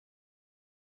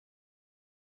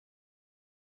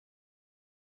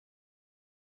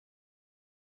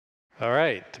All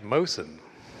right, Mosen.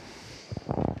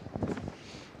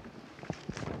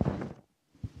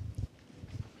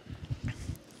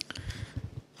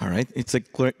 All right, it's a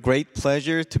great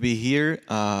pleasure to be here.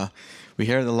 We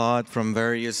heard a lot from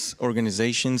various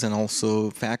organizations and also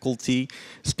faculty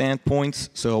standpoints.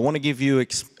 So I want to give you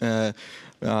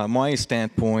my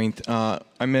standpoint.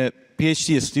 I'm a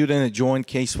PhD student. I joined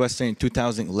Case Western in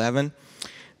 2011.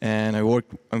 And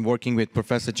I'm working with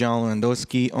Professor John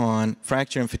Lewandowski on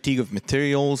fracture and fatigue of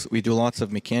materials. We do lots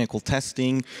of mechanical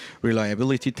testing,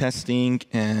 reliability testing,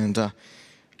 and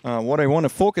what I want to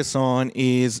focus on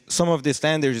is some of the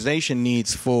standardization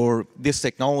needs for this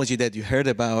technology that you heard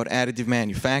about, additive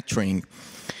manufacturing.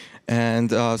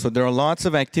 And so there are lots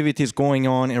of activities going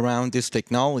on around this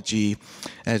technology,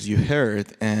 as you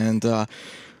heard, and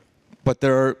but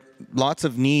there are lots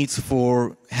of needs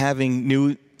for having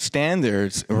new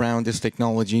standards around this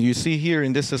technology. You see here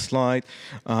in this slide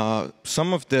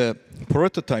some of the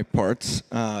prototype parts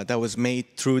that was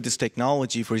made through this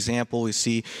technology. For example, you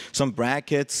see some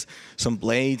brackets, some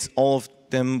blades, all of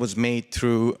them was made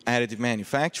through additive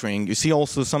manufacturing. You see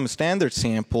also some standard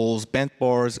samples, bent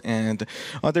bars, and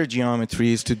other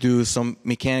geometries to do some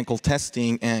mechanical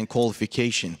testing and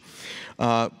qualification.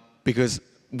 Because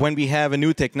when we have a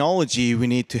new technology, we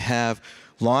need to have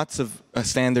lots of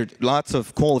lots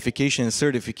of qualification and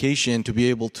certification to be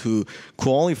able to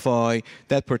qualify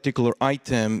that particular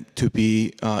item to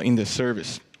be in the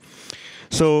service.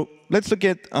 So let's look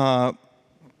at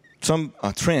some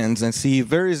trends and see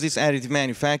where is this additive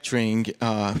manufacturing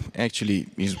actually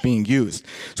is being used.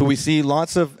 So we see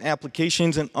lots of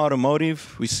applications in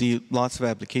automotive. We see lots of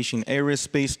application in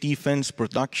aerospace, defense,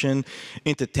 production,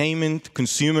 entertainment,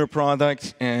 consumer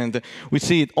products, and we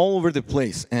see it all over the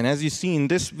place. And as you see in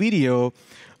this video,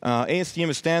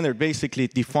 ASTM standard basically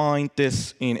defined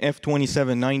this in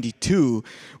F2792,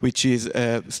 which is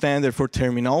a standard for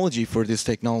terminology for this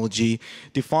technology,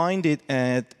 defined it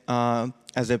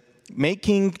as a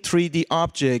making 3D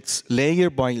objects layer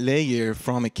by layer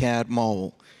from a CAD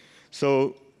model.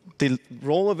 So the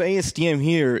role of ASTM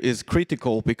here is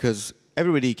critical because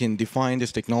everybody can define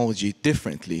this technology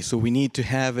differently. So we need to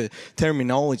have a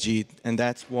terminology, and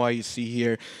that's why you see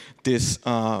here this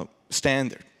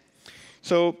standard.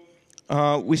 So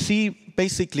we see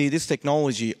basically this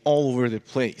technology all over the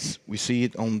place. We see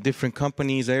it on different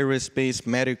companies, aerospace,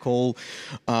 medical,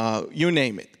 you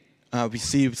name it. We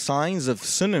see signs of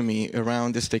tsunami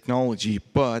around this technology,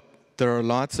 but there are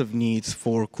lots of needs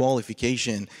for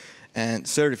qualification and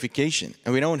certification.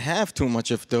 And we don't have too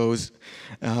much of those,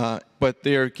 but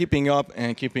they're keeping up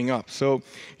and keeping up. So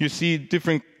you see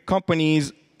different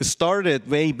companies started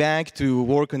way back to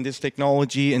work on this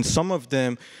technology, and some of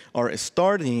them are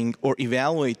starting or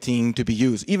evaluating to be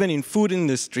used. Even in food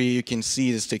industry, you can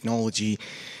see this technology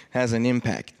has an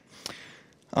impact.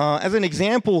 As an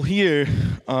example here,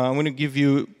 I'm going to give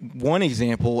you one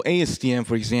example. ASTM,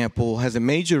 for example, has a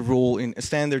major role in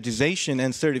standardization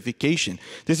and certification.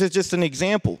 This is just an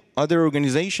example. Other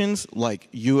organizations like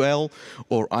UL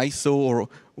or ISO or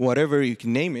whatever you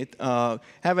can name it,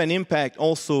 have an impact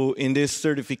also in this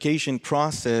certification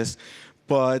process.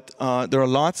 But there are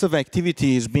lots of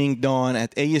activities being done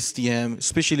at ASTM,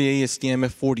 especially ASTM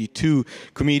F42,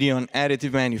 Committee on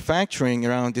Additive Manufacturing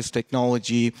around this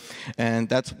technology, and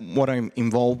that's what I'm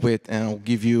involved with, and I'll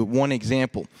give you one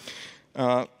example.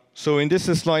 So in this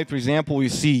slide, for example, we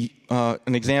see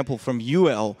an example from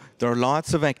UL. There are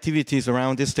lots of activities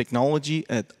around this technology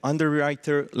at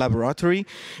Underwriter Laboratory.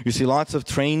 You see lots of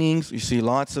trainings, you see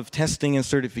lots of testing and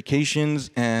certifications,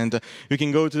 and you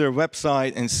can go to their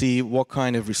website and see what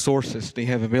kind of resources they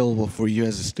have available for you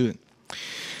as a student.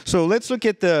 So let's look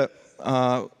at the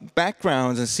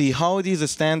backgrounds and see how these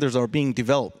standards are being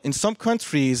developed. In some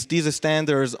countries, these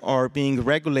standards are being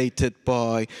regulated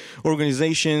by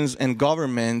organizations and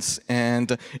governments,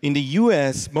 and in the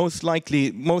US, most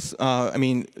likely,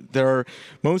 there are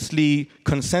mostly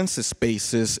consensus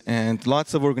bases, and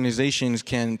lots of organizations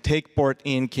can take part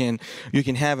in, you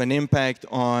can have an impact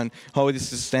on how this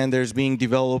standard is being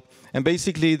developed, and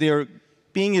basically they're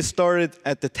being started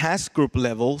at the task group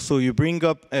level. So you bring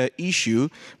up an issue.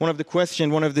 One of the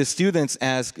questions one of the students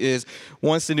asked is,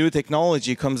 once the new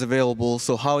technology comes available,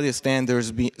 so how are the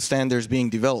standards being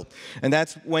developed? And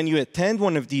that's when you attend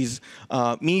one of these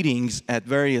meetings at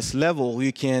various levels,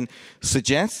 you can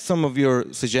suggest some of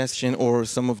your suggestion or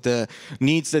some of the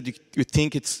needs that you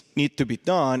think need to be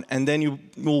done, and then you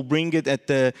will bring it at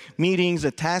the meetings.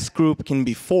 A task group can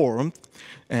be formed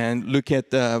and look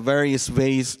at the various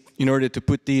ways in order to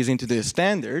put these into the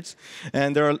standards.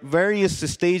 And there are various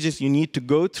stages you need to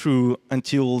go through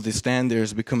until the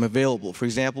standards become available. For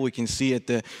example, we can see at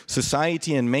the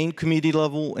society and main committee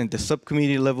level, and the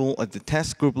subcommittee level, at the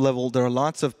task group level, there are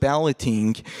lots of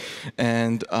balloting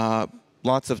and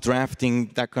lots of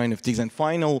drafting, that kind of things, and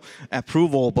final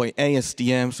approval by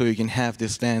ASTM so you can have the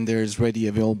standards ready,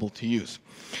 available to use.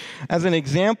 As an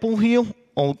example here,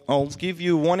 I'll give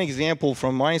you one example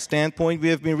from my standpoint. We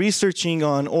have been researching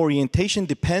on orientation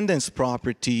dependence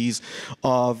properties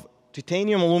of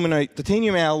titanium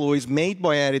alloys made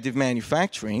by additive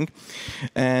manufacturing.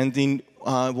 And in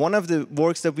one of the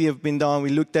works that we have been done, we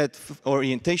looked at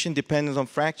orientation dependence on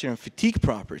fracture and fatigue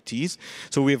properties.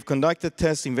 So we have conducted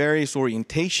tests in various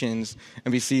orientations,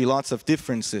 and we see lots of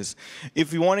differences.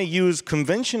 If we want to use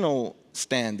conventional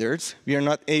standards, we are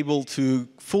not able to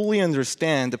fully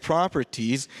understand the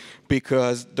properties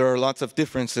because there are lots of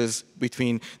differences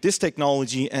between this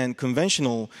technology and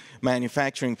conventional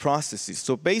manufacturing processes.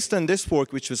 So based on this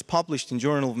work, which was published in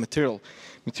Journal of Materials,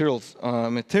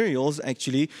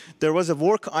 actually, there was a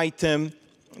work item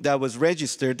that was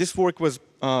registered. This work was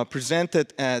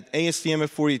presented at ASTM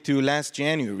F42 last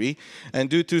January, and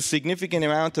due to significant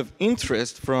amount of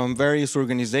interest from various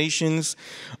organizations,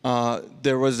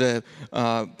 there was a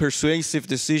persuasive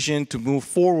decision to move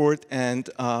forward, and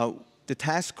the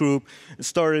task group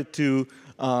started to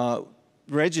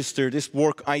register this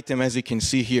work item, as you can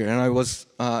see here. And I was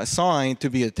assigned to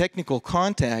be a technical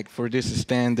contact for this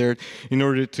standard in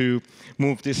order to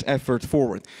move this effort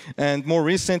forward. And more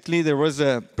recently, there was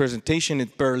a presentation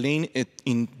at Berlin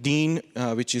in DIN,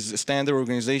 which is a standard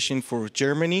organization for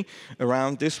Germany,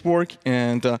 around this work.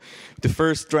 And the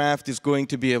first draft is going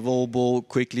to be available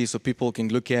quickly so people can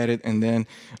look at it and then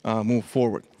move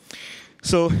forward.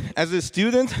 So as a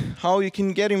student, how you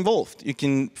can get involved? You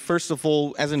can, first of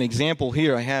all, as an example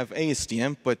here, I have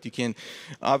ASTM, but you can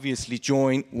obviously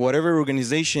join whatever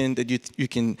organization that you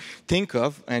can think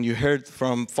of, and you heard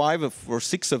from 5 or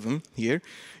 6 of them here.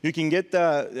 You can get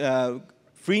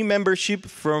free membership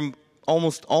from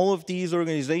almost all of these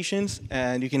organizations,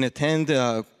 and you can attend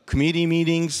committee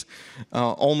meetings,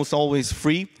 almost always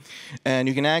free. And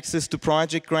you can access to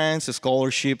project grants, a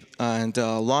scholarship, and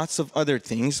lots of other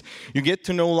things. You get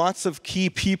to know lots of key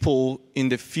people in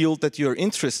the field that you're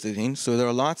interested in, so there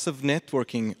are lots of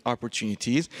networking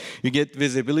opportunities. You get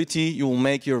visibility, you will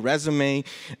make your resume,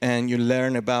 and you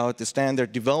learn about the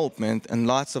standard development and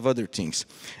lots of other things.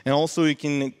 And also you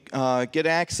can get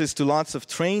access to lots of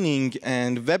training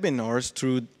and webinars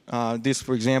through this,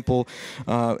 for example,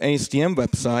 ASTM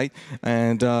website,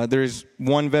 and there's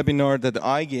one webinar that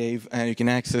I gave, and you can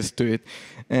access to it.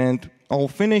 And I'll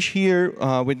finish here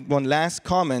with one last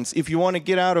comment. If you want to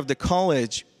get out of the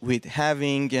college with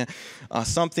having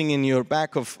something in your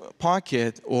back of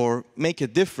pocket or make a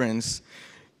difference,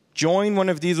 join one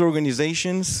of these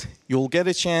organizations. You'll get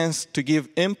a chance to give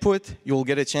input. You'll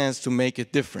get a chance to make a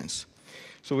difference.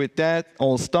 So with that,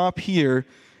 I'll stop here.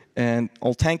 And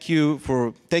I'll thank you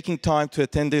for taking time to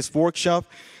attend this workshop.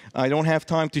 I don't have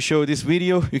time to show this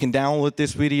video. You can download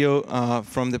this video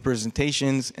from the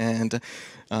presentations and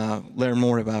learn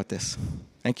more about this.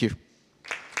 Thank you.